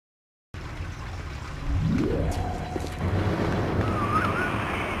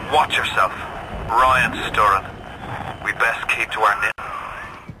Watch yourself. Ryan's stirring. We'd best keep to our knitting.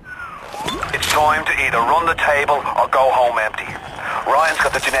 It's time to either run the table or go home empty. Ryan's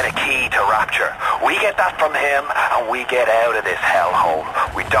got the genetic key to Rapture. We get that from him and we get out of this hellhole.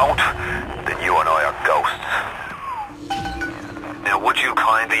 We don't, then you and I are ghosts. Now would you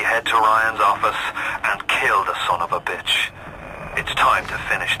kindly head to Ryan's office and kill the son of a bitch? It's time to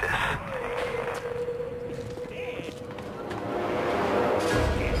finish this.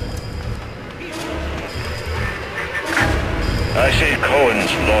 I say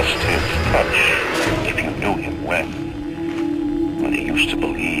Cohen's lost his touch, if you knew him well. When he used to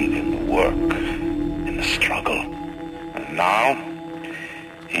believe in the work, in the struggle. And now,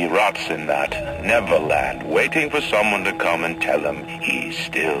 he rots in that Neverland, waiting for someone to come and tell him he's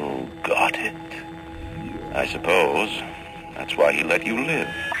still got it. I suppose that's why he let you live.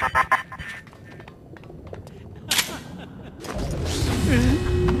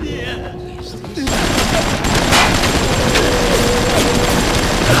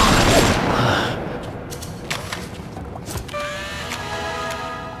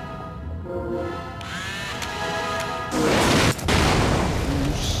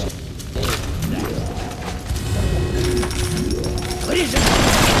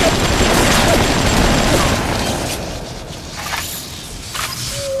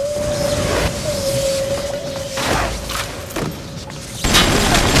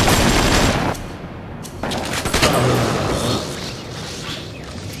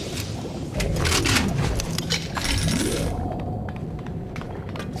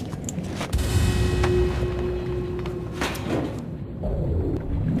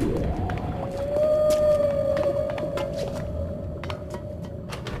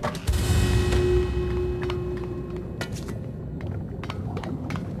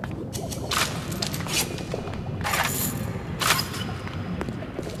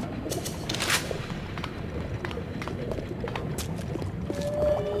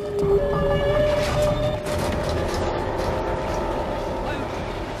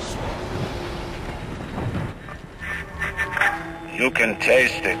 You can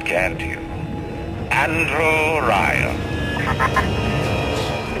taste it, can't you? Andrew Ryan.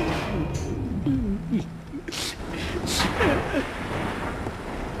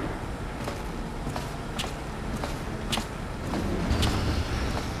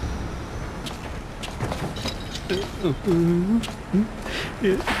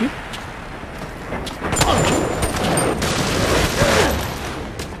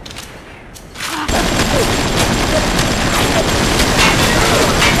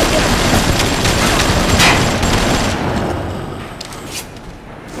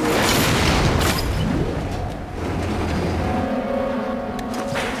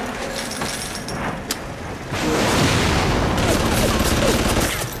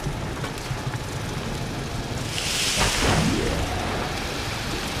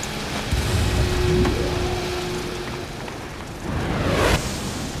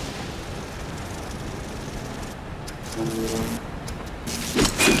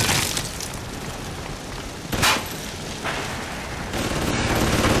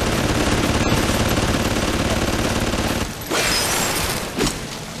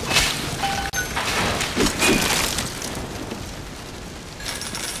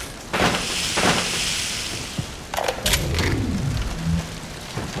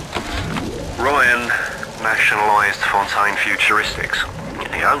 Ryan nationalised Fontaine Futuristics.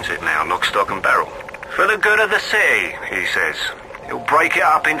 He owns it now, lock, stock and barrel. For the good of the city, he says. He'll break it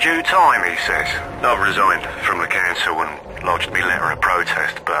up in due time, he says. I've resigned from the council and lodged me letter of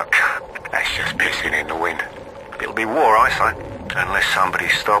protest, but that's just pissing in the wind. It'll be war, I say, unless somebody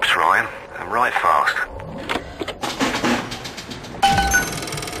stops Ryan, and right fast.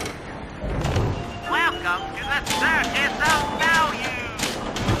 Welcome to the Circus of Value!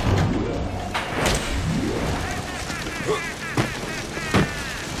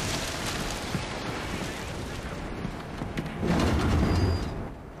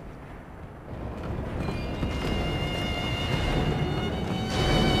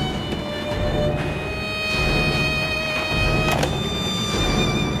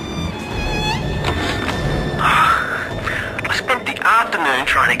 Afternoon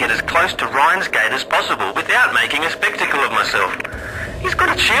trying to get as close to Ryan's gate as possible without making a spectacle of myself. He's got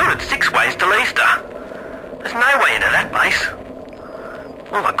it shielded 6 ways till Easter. There's no way into that base.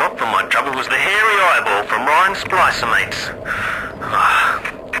 All I got for my trouble was the hairy eyeball from Ryan's splicer mates.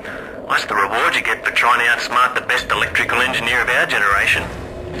 That's the reward you get for trying to outsmart the best electrical engineer of our generation.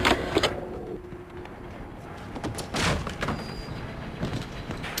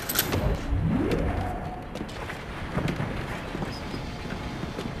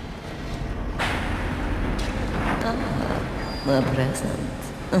 A present.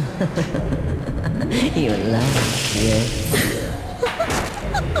 You love, yes.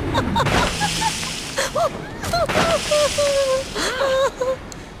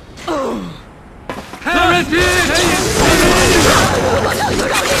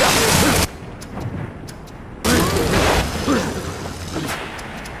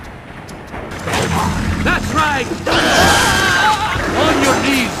 That's right! On your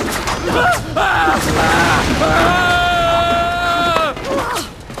knees!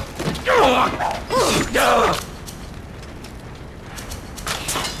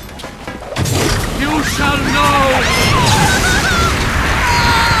 You shall know!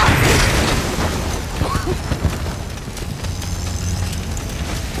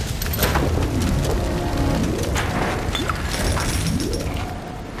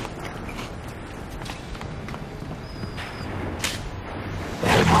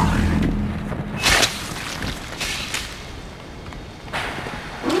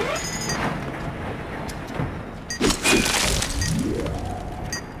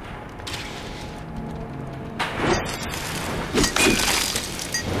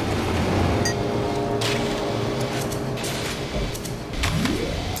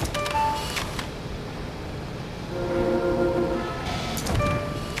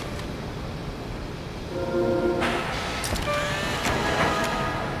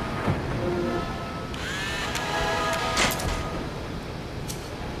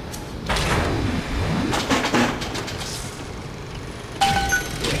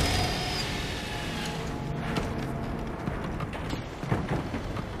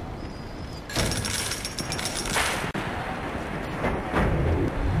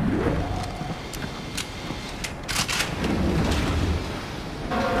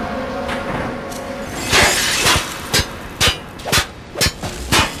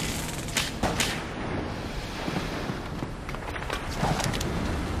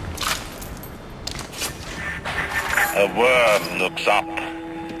 A worm looks up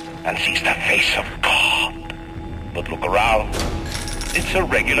and sees the face of God. But look around. It's a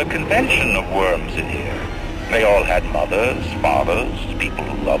regular convention of worms in here. They all had mothers, fathers, people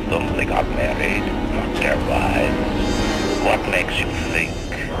who loved them. They got married, got their wives. What makes you think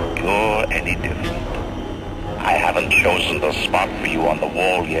you're any different? I haven't chosen the spot for you on the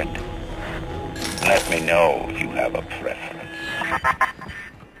wall yet. Let me know if you have a preference.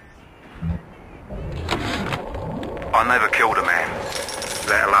 I never killed a man,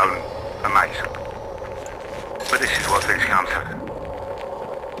 let alone a mate. But this is what things come to.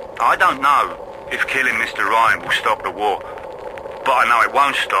 I don't know if killing Mr. Ryan will stop the war, but I know it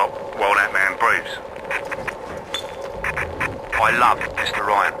won't stop while that man breathes. I love Mr.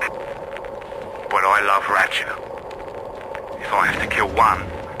 Ryan, but I love Ratchet. If I have to kill one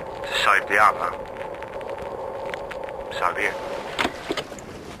to save the other, so be it.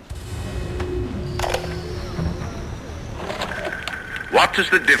 What is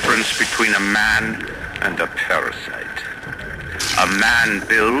the difference between a man and a parasite? A man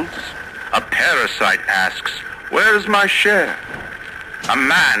builds, a parasite asks, where's my share? A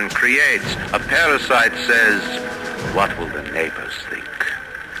man creates, a parasite says, what will the neighbors think?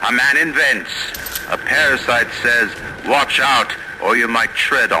 A man invents, a parasite says, watch out, or you might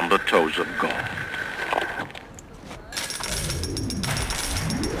tread on the toes of God.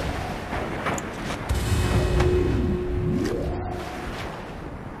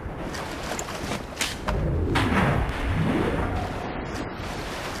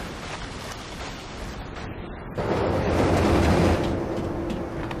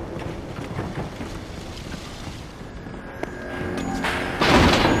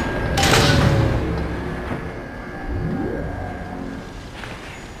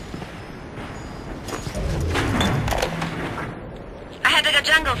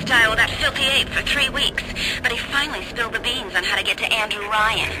 Jungle style with that filthy ape for 3 weeks, but he finally spilled the beans on how to get to Andrew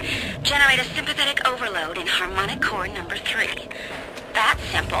Ryan. Generate a sympathetic overload in harmonic core number 3. That's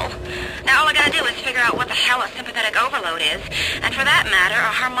simple. Now all I gotta do is figure out what the hell a sympathetic overload is, and for that matter,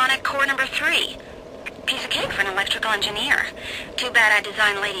 a harmonic core number 3. Piece of cake for an electrical engineer. Too bad I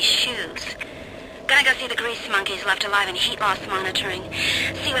designed ladies' shoes. Gonna go see the grease monkeys left alive in heat loss monitoring.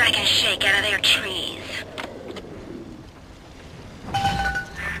 See what I can shake out of their trees.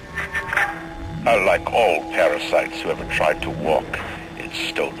 Like all parasites who ever tried to walk in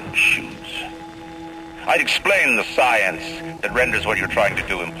stolen shoes. I'd explain the science that renders what you're trying to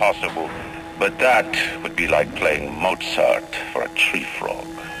do impossible, but that would be like playing Mozart for a tree frog.